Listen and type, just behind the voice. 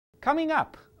Coming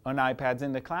up on iPads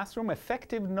in the Classroom,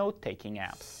 effective note-taking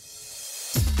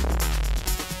apps.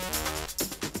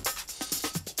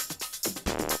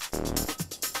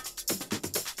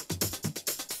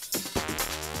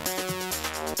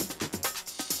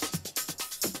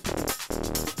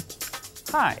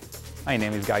 Hi, my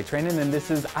name is Guy Trainin and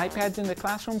this is iPads in the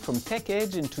Classroom from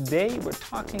TechEdge, and today we're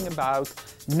talking about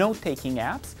note-taking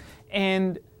apps.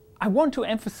 And I want to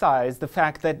emphasize the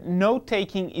fact that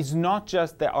note-taking is not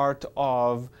just the art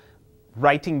of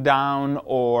writing down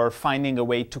or finding a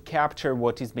way to capture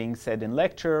what is being said in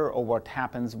lecture or what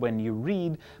happens when you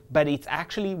read, but it's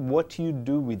actually what you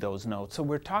do with those notes. So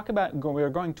we're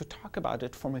going to talk about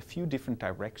it from a few different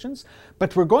directions,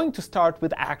 but we're going to start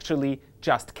with actually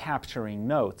just capturing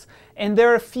notes. And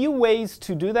there are a few ways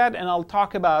to do that, and I'll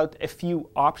talk about a few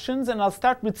options, and I'll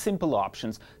start with simple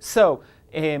options. So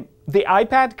the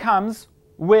iPad comes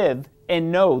with a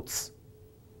Notes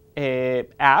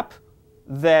app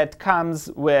that comes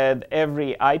with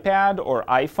every iPad or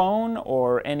iPhone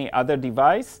or any other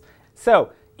device.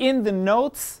 So in the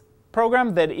Notes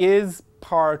program that is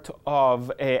part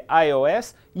of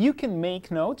iOS, you can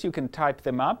make notes, you can type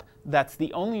them up. That's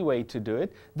the only way to do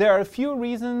it. There are a few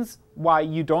reasons why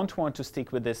you don't want to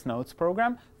stick with this Notes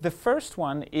program. The first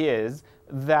one is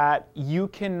that you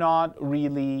cannot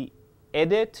really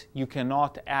edit, you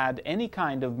cannot add any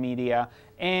kind of media,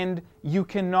 and you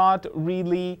cannot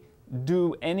really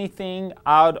do anything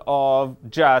out of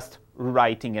just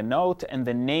writing a note, and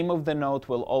the name of the note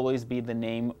will always be the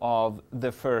name of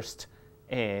the first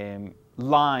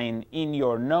line in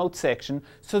your note section.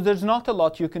 So there's not a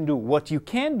lot you can do. What you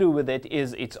can do with it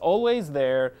is it's always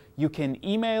there, you can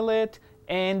email it,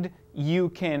 and you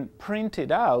can print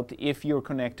it out if you're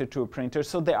connected to a printer.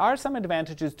 So there are some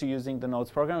advantages to using the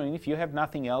Notes program, and if you have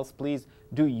nothing else, please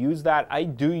do use that. I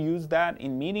do use that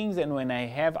in meetings and when I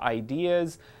have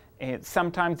ideas,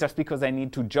 sometimes just because I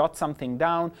need to jot something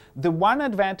down. The one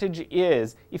advantage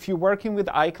is if you're working with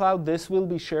iCloud, this will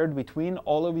be shared between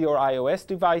all of your iOS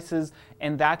devices,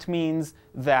 and that means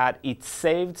that it's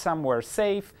saved somewhere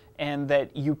safe and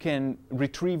that you can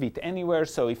retrieve it anywhere.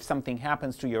 So if something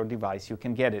happens to your device, you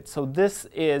can get it. So this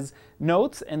is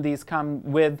Notes, and these come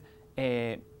with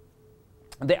the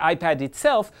iPad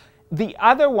itself. The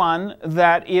other one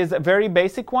that is a very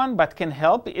basic one but can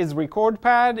help is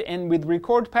RecordPad. And with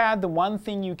RecordPad, the one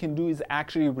thing you can do is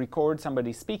actually record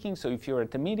somebody speaking. So if you're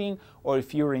at a meeting, or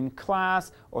if you're in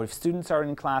class, or if students are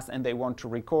in class and they want to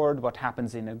record what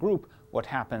happens in a group, what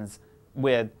happens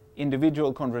with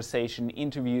individual conversation,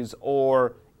 interviews,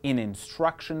 or in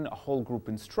instruction, a whole group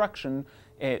instruction,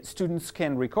 students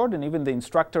can record, and even the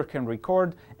instructor can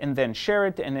record and then share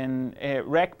it. And in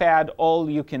RecPad, all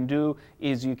you can do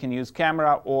is you can use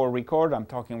camera or record. I'm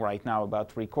talking right now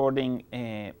about recording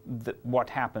what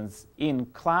happens in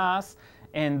class.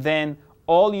 And then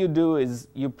all you do is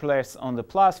you press on the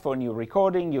plus for new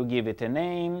recording, you give it a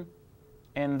name,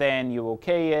 and then you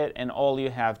OK it, and all you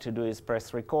have to do is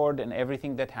press record, and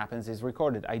everything that happens is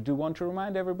recorded. I do want to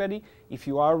remind everybody, if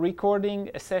you are recording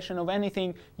a session of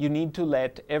anything, you need to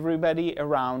let everybody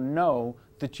around know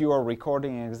that you are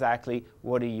recording exactly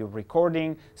what are you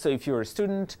recording. So if you're a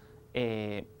student,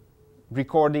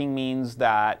 recording means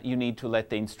that you need to let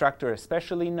the instructor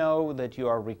especially know that you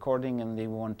are recording and they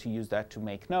want to use that to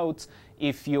make notes.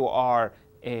 If you are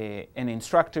an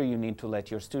instructor, you need to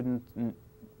let your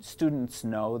students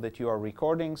know that you are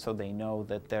recording, so they know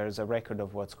that there's a record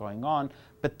of what's going on.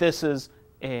 But this is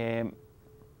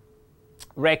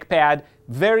RecPad.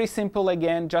 Very simple,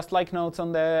 again, just like Notes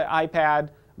on the iPad.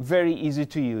 Very easy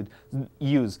to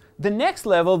use. The next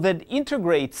level that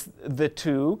integrates the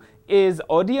two is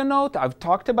Audio Note. I've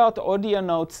talked about Audio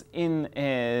Notes in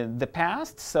the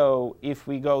past. So if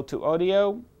we go to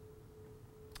Audio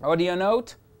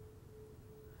Note,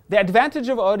 the advantage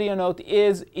of Audio Note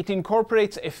is it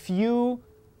incorporates a few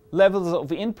levels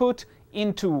of input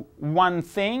into one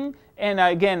thing. And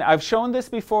again, I've shown this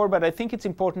before, but I think it's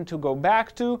important to go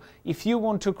back to. If you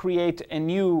want to create a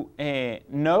new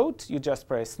note, you just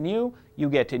press New, you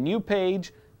get a new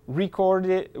page,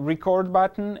 record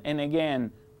button, and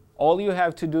again, all you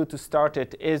have to do to start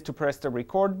it is to press the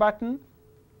record button.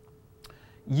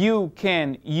 You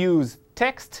can use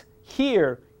text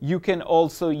here. You can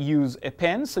also use a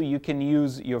pen, so you can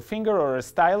use your finger or a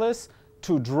stylus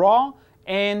to draw,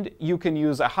 and you can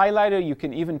use a highlighter. You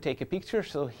can even take a picture.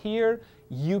 So here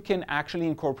you can actually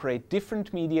incorporate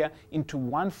different media into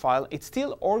one file. It's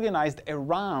still organized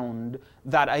around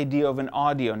that idea of an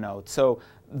audio note. So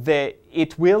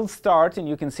it will start, and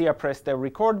you can see I pressed the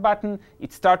record button.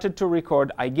 It started to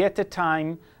record. I get a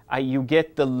time. You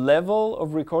get the level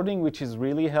of recording, which is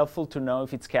really helpful to know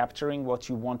if it's capturing what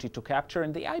you want it to capture.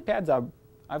 And the iPads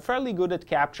are fairly good at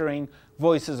capturing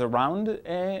voices around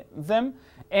them.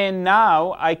 And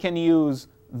now I can use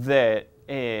the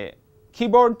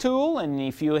keyboard tool, and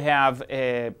if you have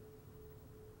a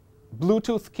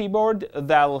Bluetooth keyboard,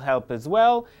 that will help as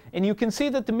well. And you can see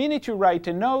that the minute you write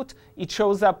a note, it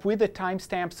shows up with a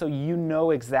timestamp, so you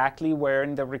know exactly where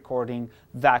in the recording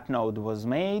that note was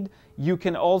made. You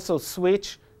can also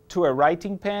switch to a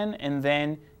writing pen, and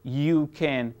then you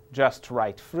can just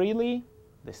write freely.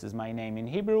 This is my name in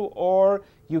Hebrew. Or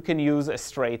you can use a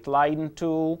straight line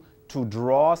tool to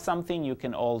draw something. You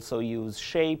can also use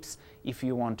shapes if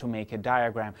you want to make a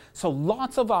diagram. So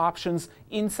lots of options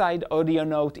inside Audio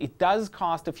Note. It does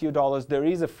cost a few dollars. There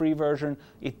is a free version.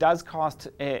 It does cost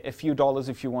a few dollars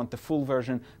if you want the full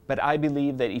version. But I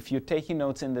believe that if you're taking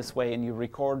notes in this way and you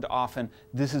record often,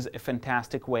 this is a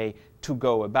fantastic way to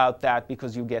go about that,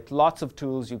 because you get lots of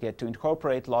tools. You get to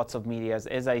incorporate lots of medias.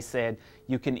 As I said,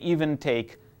 you can even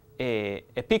take a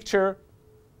picture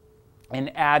and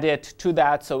add it to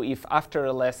that. So if after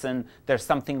a lesson there's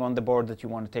something on the board that you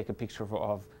want to take a picture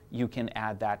of, you can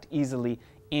add that easily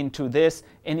into this,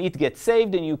 and it gets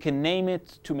saved, and you can name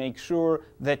it to make sure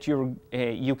that you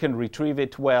can retrieve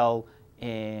it well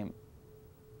and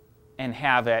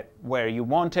have it where you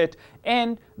want it.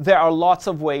 And there are lots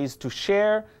of ways to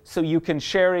share. So you can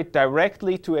share it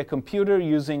directly to a computer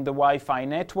using the Wi-Fi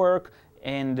network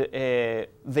and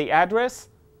the address.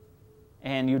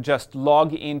 And you just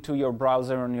log into your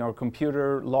browser on your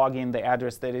computer, log in the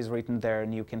address that is written there,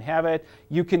 and you can have it.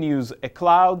 You can use a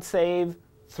cloud save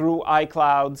through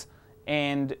iClouds,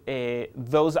 and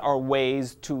those are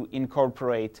ways to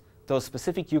incorporate those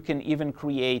specific. You can even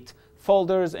create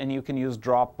folders, and you can use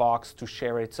Dropbox to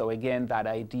share it. So again, that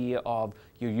idea of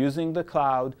you're using the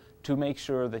cloud to make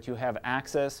sure that you have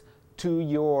access to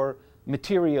your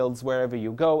materials wherever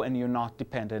you go, and you're not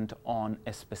dependent on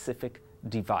a specific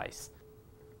device.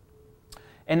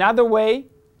 Another way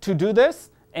to do this,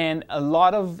 and a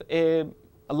lot of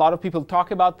people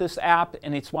talk about this app,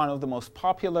 and it's one of the most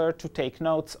popular to take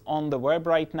notes on the web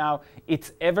right now,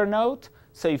 it's Evernote.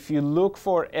 So if you look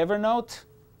for Evernote,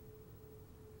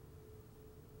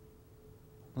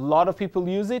 a lot of people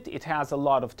use it. It has a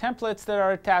lot of templates that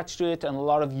are attached to it, and a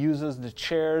lot of users that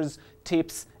shares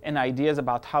tips and ideas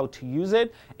about how to use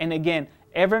it. And again,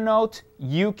 Evernote,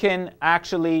 you can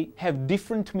actually have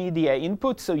different media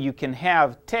input, so you can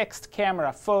have text,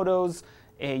 camera, photos,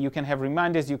 you can have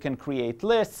reminders, you can create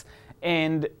lists,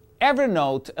 and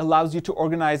Evernote allows you to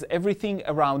organize everything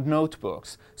around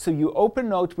notebooks. So you open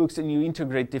notebooks and you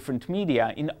integrate different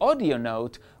media. In Audio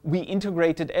Note, we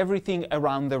integrated everything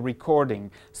around the recording.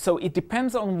 So it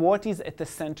depends on what is at the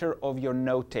center of your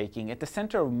note-taking. At the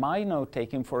center of my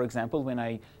note-taking, for example, when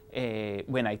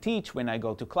I teach, when I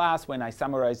go to class, when I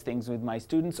summarize things with my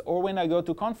students, or when I go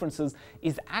to conferences,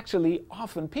 is actually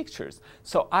often pictures.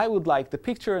 So I would like the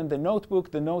picture in the notebook,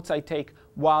 the notes I take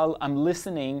while I'm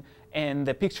listening, and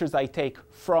the pictures I take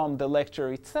from the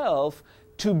lecture itself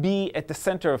to be at the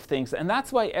center of things. And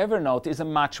that's why Evernote is a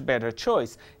much better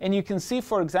choice. And you can see,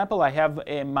 for example, I have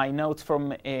my notes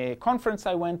from a conference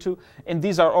I went to, and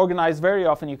these are organized very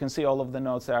often. You can see all of the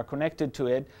notes that are connected to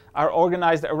it are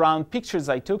organized around pictures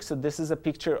I took. So this is a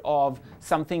picture of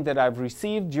something that I've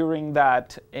received during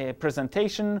that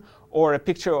presentation, or a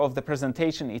picture of the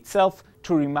presentation itself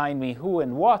to remind me who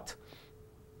and what.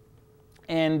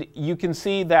 And you can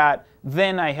see that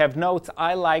then I have notes.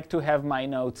 I like to have my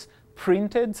notes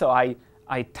printed, so I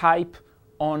type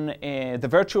on the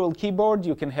virtual keyboard.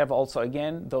 You can have also,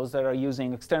 again, those that are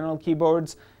using external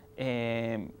keyboards,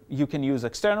 you can use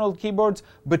external keyboards,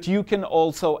 but you can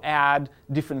also add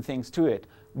different things to it.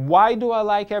 Why do I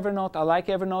like Evernote? I like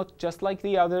Evernote just like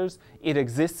the others. It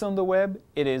exists on the web.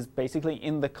 It is basically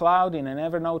in the cloud, in an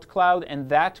Evernote cloud, and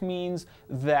that means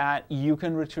that you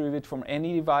can retrieve it from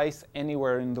any device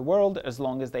anywhere in the world as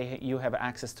long as you have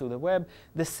access to the web.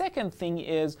 The second thing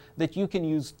is that you can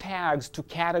use tags to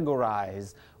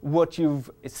categorize what you've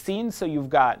seen. So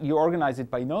you organize it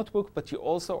by notebook, but you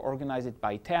also organize it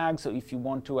by tags. So if you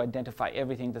want to identify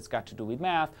everything that's got to do with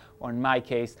math, or in my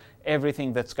case,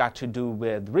 everything that's got to do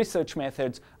with research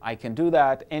methods, I can do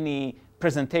that. Any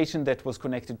presentation that was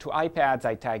connected to iPads,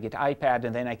 I tag it iPad,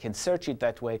 and then I can search it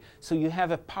that way. So you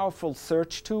have a powerful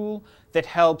search tool that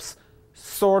helps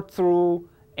sort through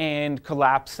and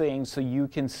collapse things so you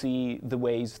can see the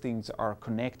ways things are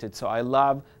connected. So I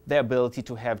love the ability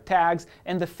to have tags,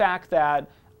 and the fact that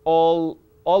all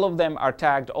of them are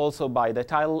tagged also by the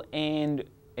title and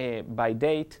by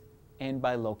date and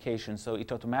by location. So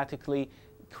it automatically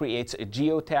creates a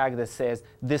geotag that says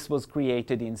this was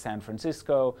created in San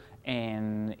Francisco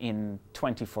and in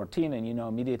 2014, and you know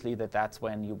immediately that that's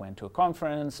when you went to a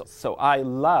conference. So I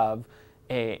love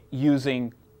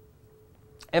using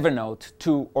Evernote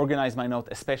to organize my notes,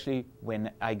 especially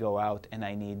when I go out and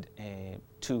I need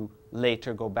to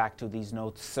later go back to these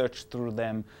notes, search through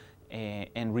them,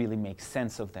 and really make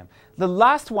sense of them. The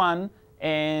last one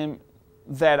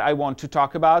that I want to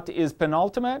talk about is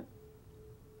penultimate.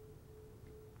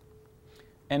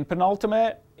 And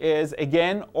penultimate is,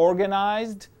 again,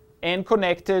 organized and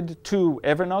connected to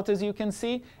Evernote, as you can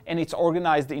see, and it's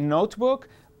organized in Notebook.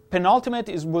 Penultimate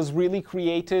was really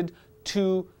created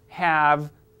to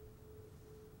have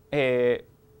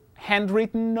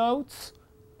handwritten notes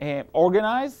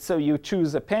organized. So you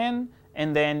choose a pen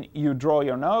and then you draw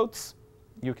your notes.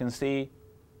 You can see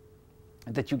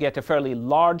that you get a fairly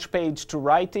large page to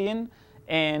write in,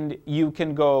 and you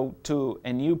can go to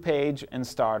a new page and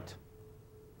start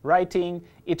writing.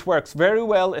 It works very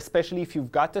well, especially if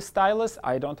you've got a stylus.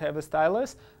 I don't have a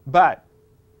stylus, but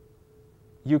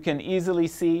you can easily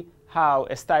see how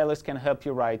a stylus can help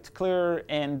you write clearer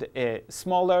and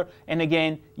smaller. And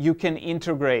again, you can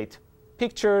integrate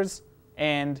pictures,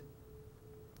 and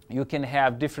you can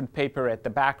have different paper at the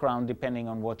background depending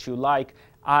on what you like.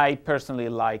 I personally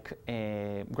like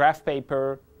graph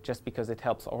paper just because it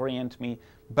helps orient me,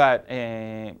 but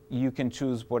you can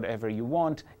choose whatever you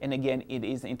want. And again, it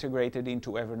is integrated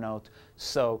into Evernote,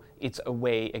 so it's a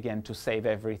way, again, to save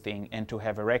everything and to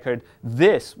have a record.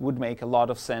 This would make a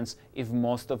lot of sense if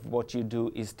most of what you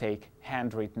do is take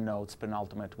handwritten notes.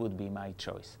 Penultimate would be my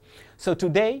choice. So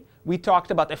today, we talked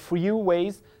about a few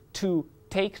ways to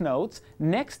take notes.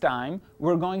 Next time,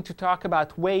 we're going to talk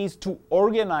about ways to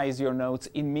organize your notes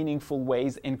in meaningful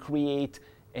ways and create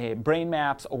brain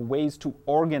maps or ways to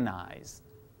organize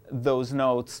those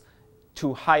notes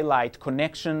to highlight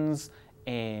connections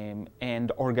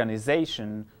and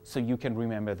organization so you can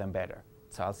remember them better.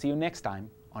 So I'll see you next time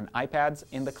on iPads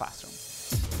in the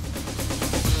Classroom.